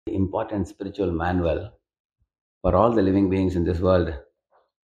important spiritual manual for all the living beings in this world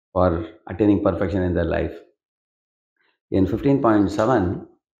for attaining perfection in their life. In 15.7,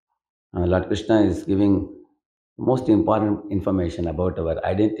 Lord Krishna is giving most important information about our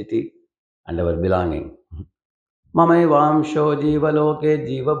identity and our belonging. ममैवांशो जीवलोके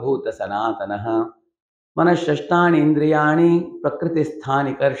जीवभूत सनातनः मनःषष्ठानि इंद्रियाणि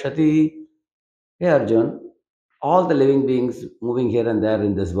प्रकृतिस्थानि कर्षति. Hey Arjun, all the living beings moving here and there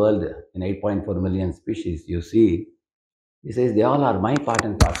in this world, in 8.4 million species, you see, he says they all are my part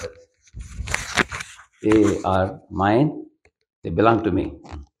and parcels. They are mine, they belong to me.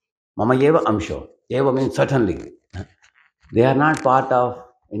 Mama eva amsho. Eva means certainly. They are not part of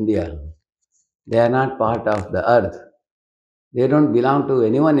India. They are not part of the earth. They don't belong to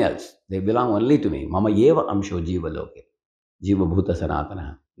anyone else. They belong only to me. Mama eva amsho jiva loke. Jiva bhuta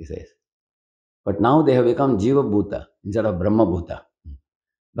sanatana, he says. But now they have become jiva bhuta instead of brahma bhuta.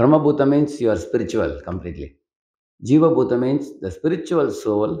 Brahma bhuta means you are spiritual completely. Jiva bhuta means the spiritual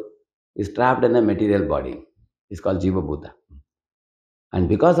soul is trapped in a material body. It's called jiva bhuta. And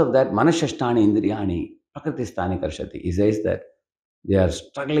because of that, manashashtani indriyani prakritistani karshati. He says that they are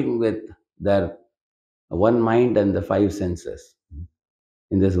struggling with their one mind and the five senses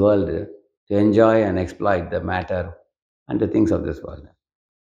in this world to enjoy and exploit the matter and the things of this world.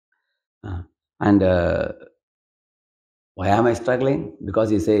 And why am I struggling? Because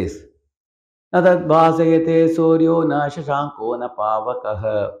he says, Nadat bhasayate suryo na shashanko na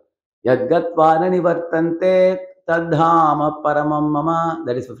pavakah yadgatva na nivartante tadhama paramam mama.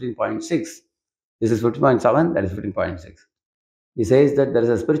 That is 15.6. This is 15.7, that is 15.6. He says that there is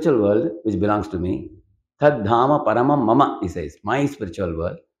a spiritual world which belongs to me. Tadhama paramam mama, he says, my spiritual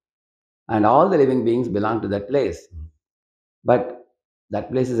world. And all the living beings belong to that place. But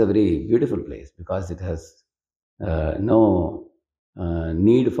that place is a very beautiful place because it has no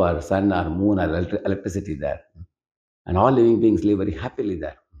need for sun or moon or electricity there. And all living beings live very happily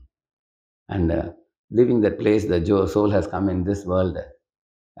there. And leaving that place, the soul has come in this world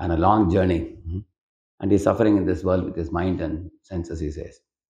on a long journey. And is suffering in this world with his mind and senses, he says.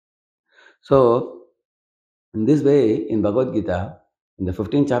 So, in this way, in Bhagavad Gita, in the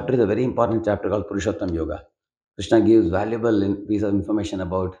 15th chapter is a very important chapter called Purushottam Yoga. Krishna gives valuable piece of information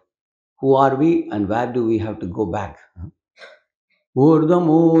about who are we and where do we have to go back.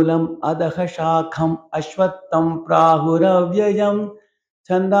 Urdhamulam adha shakham ashwattam prahuravyayam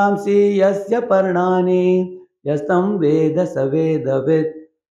chandamsi yasya parnani yastam veda savedavid.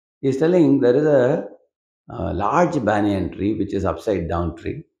 He is telling there is a large banyan tree which is upside down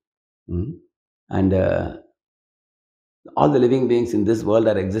tree. And all the living beings in this world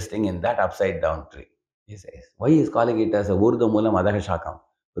are existing in that upside down tree. He says. Why he is calling it as a Urdhamulam adha shakam?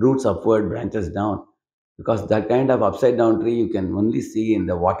 Roots upward, branches down. Because that kind of upside down tree you can only see in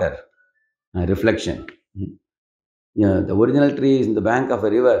the water reflection. Yeah, the original tree is in the bank of a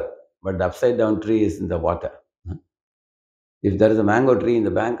river, but the upside down tree is in the water. If there is a mango tree in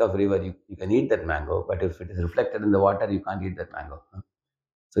the bank of a river, you can eat that mango, but if it is reflected in the water, you can't eat that mango.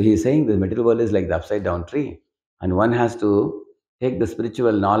 So he is saying the material world is like the upside down tree, and one has to take the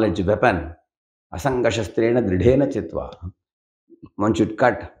spiritual knowledge weapon. Asangashastrena dridhena chitva. One should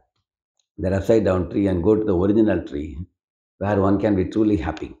cut that upside down tree and go to the original tree where one can be truly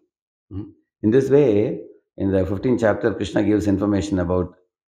happy. In this way, in the 15th chapter, Krishna gives information about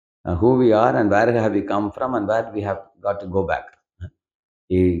who we are and where have we come from and where we have got to go back.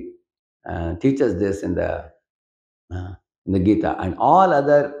 He teaches this in the Gita, and all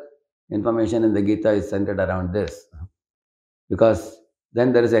other information in the Gita is centered around this. Because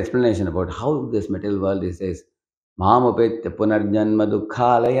then there is an explanation about how this material world is. Says, Mahamupetya punarjanma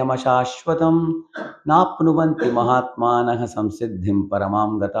dukkhalayam ashashvatam napnuvanti mahatmanaha samsiddhim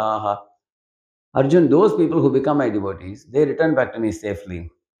paramam gataha. Arjun, those people who become my devotees, they return back to me safely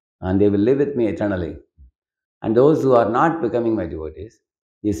and they will live with me eternally. And those who are not becoming my devotees,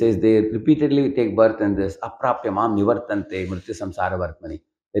 he says they repeatedly take birth in this aprapya mam nivartante mrityu samsara vartmani.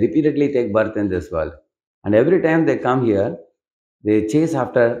 They repeatedly take birth in this world. And every time they come here, they chase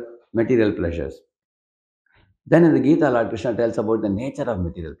after material pleasures. Then in the Gita, Lord Krishna tells about the nature of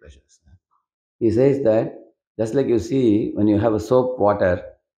material pleasures. He says that just like you see when you have a soap water,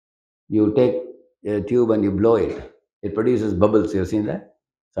 you take a tube and you blow it. It produces bubbles. You have seen that?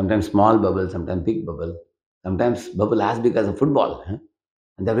 Sometimes small bubble, sometimes big bubble. Sometimes bubble as big as a football.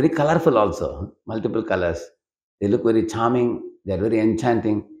 And they're very colorful also, multiple colors. They look very charming, they're very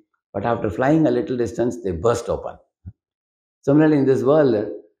enchanting. But after flying a little distance, they burst open. Similarly, in this world,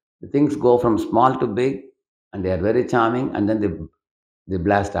 the things go from small to big, and they are very charming, and then they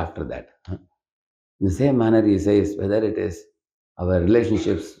blast after that. In the same manner, he says, whether it is our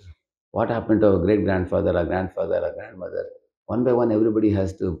relationships, what happened to our great grandfather, our grandfather, our grandmother. One by one, everybody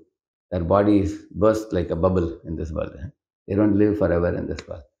has to, their bodies burst like a bubble in this world. They don't live forever in this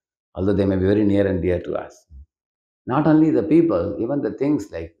world, although they may be very near and dear to us. Not only the people, even the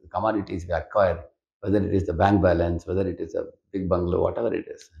things like the commodities we acquire, whether it is the bank balance, whether it is a big bungalow, whatever it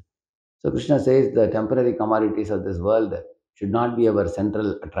is. So Krishna says the temporary commodities of this world should not be our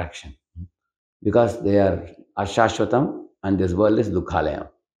central attraction because they are ashashvatam and this world is dukhalayam.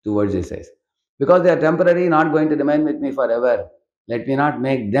 Two words he says. Because they are temporary, not going to remain with me forever, let me not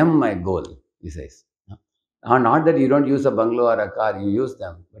make them my goal, he says. Not that you don't use a bungalow or a car, you use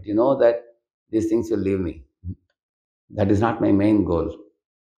them, but you know that these things will leave me. That is not my main goal.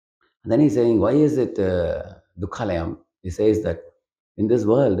 And then he's saying, why is it dukhalayam? He says that in this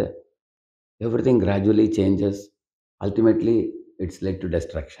world, everything gradually changes. Ultimately, it's led to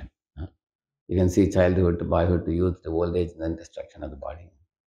destruction. You can see childhood to boyhood to youth to old age and then destruction of the body.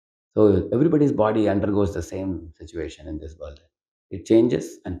 So everybody's body undergoes the same situation in this world. It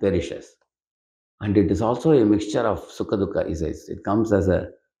changes and perishes. And it is also a mixture of sukha dukkha, he says. It comes as a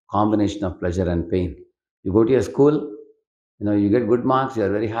combination of pleasure and pain. You go to a school, you get good marks, you are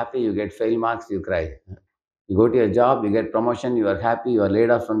very happy. You get fail marks, you cry. You go to a job, you get promotion, you are happy. You are laid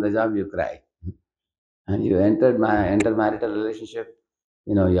off from the job, you cry. And you enter marital relationship,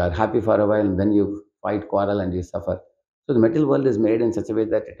 you are happy for a while, and then you fight, quarrel, and you suffer. So the material world is made in such a way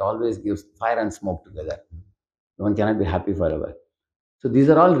that it always gives fire and smoke together. One cannot be happy forever. So these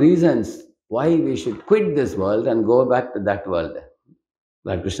are all reasons why we should quit this world and go back to that world,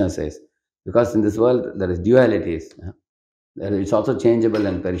 like Krishna says. Because in this world there is dualities. It's also changeable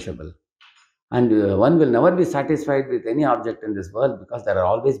and perishable. And one will never be satisfied with any object in this world because there are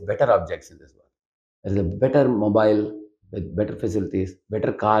always better objects in this world. There is a better mobile with better facilities,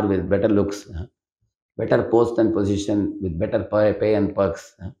 better car with better looks, better post and position with better pay and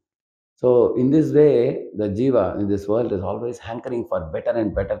perks. So in this way, the jiva in this world is always hankering for better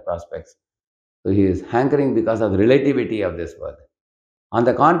and better prospects. So he is hankering because of the relativity of this world. On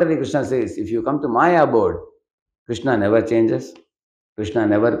the contrary, Krishna says, if you come to my abode, Krishna never changes, Krishna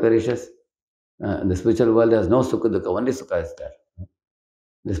never perishes. The spiritual world has no sukha dukkha, only sukha is there.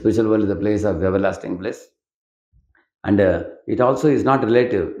 The spiritual world is a place of everlasting bliss. And it also is not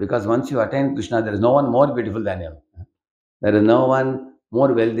relative because once you attain Krishna, there is no one more beautiful than him. There is no one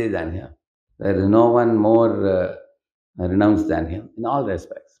more wealthy than him. There is no one more renounced than him in all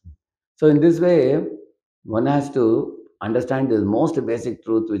respects. So, in this way, one has to understand the most basic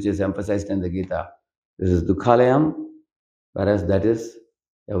truth which is emphasized in the Gita. This is Dukhalayam, whereas that is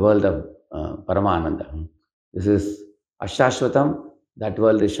a world of Paramananda. This is Ashashvatam, that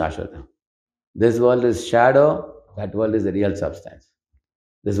world is Shashvatam. This world is shadow, that world is the real substance.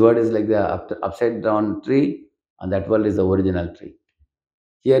 This world is like the upside down tree, and that world is the original tree.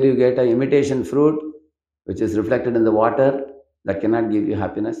 Here you get an imitation fruit, which is reflected in the water, that cannot give you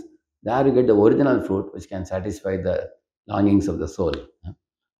happiness. There you get the original fruit, which can satisfy the longings of the soul.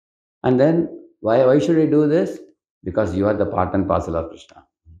 And then, why should I do this? Because you are the part and parcel of Krishna.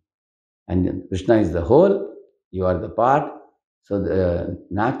 And Krishna is the whole, you are the part. So the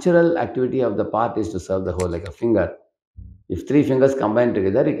natural activity of the part is to serve the whole, like a finger. If three fingers combine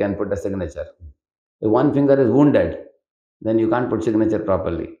together, you can put a signature. If one finger is wounded, then you can't put signature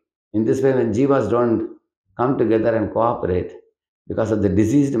properly. In this way, when jivas don't come together and cooperate because of the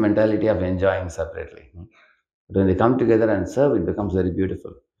diseased mentality of enjoying separately, but when they come together and serve, it becomes very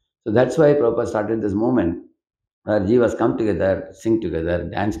beautiful. So that's why Prabhupada started this movement where jivas come together, sing together,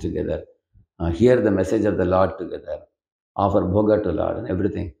 dance together, hear the message of the Lord together, offer bhoga to Lord and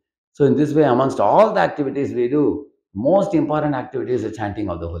everything. So in this way, amongst all the activities we do, most important activity is the chanting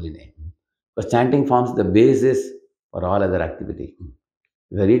of the holy name. Because chanting forms the basis for all other activity.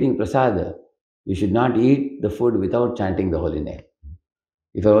 If you are eating prasad, you should not eat the food without chanting the holy name.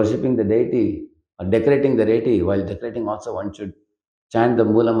 If you are worshipping the deity or decorating the deity, while decorating also one should chant the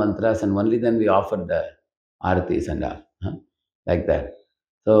Mula mantras and only then we offer the aratis and all. Like that.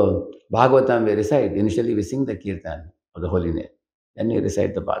 So Bhagavatam we recite, initially we sing the kirtan of the holy name. Then we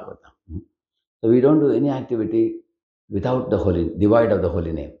recite the Bhagavatam. So we don't do any activity without the devoid of the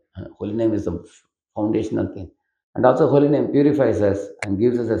holy name. Holy name is the foundational thing. And also holy name purifies us and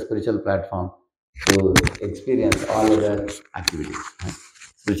gives us a spiritual platform to experience all other activities,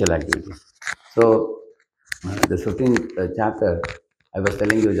 spiritual activities. So the 15th chapter, I was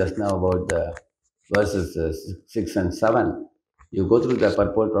telling you just now about the verses 6 and 7. You go through the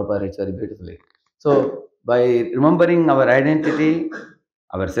purport proper, it's very beautifully. So by remembering our identity,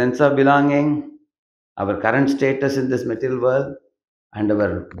 our sense of belonging, our current status in this material world, and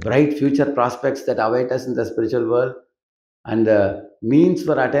our bright future prospects that await us in the spiritual world, And the means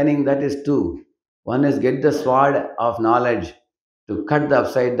for attaining that is two. One is get the sword of knowledge to cut the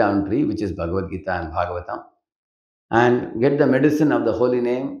upside down tree, which is Bhagavad Gita and Bhagavatam, and get the medicine of the holy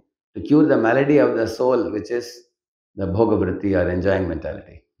name to cure the malady of the soul, which is the bhogavritti or enjoying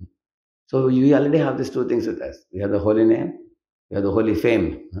mentality. So we already have these two things with us. We have the holy name, we have the holy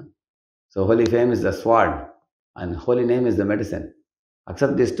fame. So holy fame is the sword, and holy name is the medicine.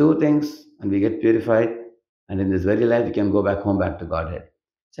 Accept these two things, and we get purified. And in this very life, we can go back home, back to Godhead.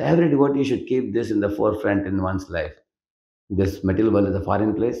 So every devotee should keep this in the forefront in one's life. This material world is a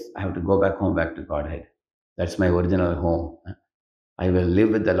foreign place. I have to go back home, back to Godhead. That's my original home. I will live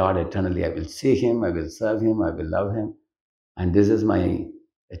with the Lord eternally. I will see Him. I will serve Him. I will love Him. And this is my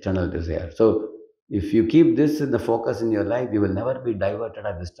eternal desire. So if you keep this in the focus in your life, you will never be diverted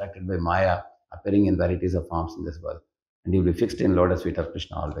or distracted by Maya appearing in varieties of forms in this world. And you will be fixed in lotus feet of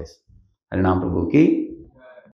Krishna always. Harinam Prabhu ki